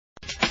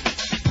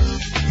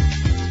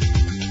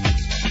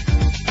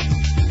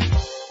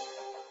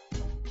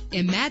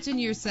Imagine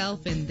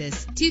yourself in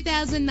this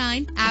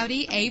 2009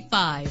 Audi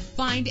A5.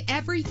 Find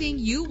everything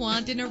you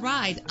want in a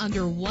ride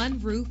under one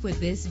roof with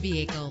this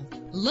vehicle.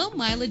 Low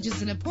mileage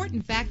is an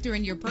important factor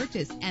in your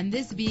purchase, and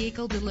this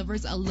vehicle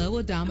delivers a low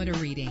odometer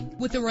reading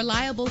with a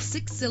reliable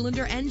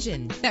 6-cylinder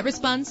engine that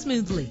responds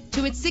smoothly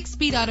to its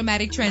 6-speed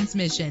automatic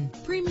transmission.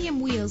 Premium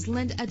wheels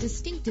lend a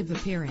distinctive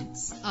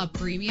appearance. A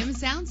premium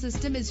sound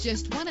system is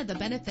just one of the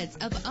benefits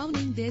of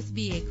owning this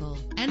vehicle.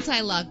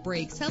 Anti-lock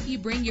brakes help you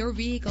bring your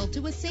vehicle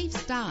to a safe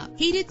stop.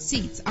 Heated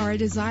seats are a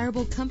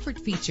desirable comfort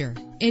feature.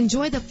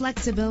 Enjoy the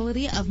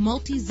flexibility of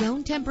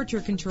multi-zone temperature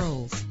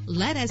controls.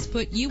 Let us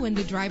put you in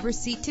the driver's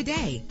seat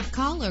today.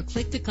 Call or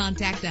click to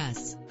contact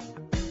us.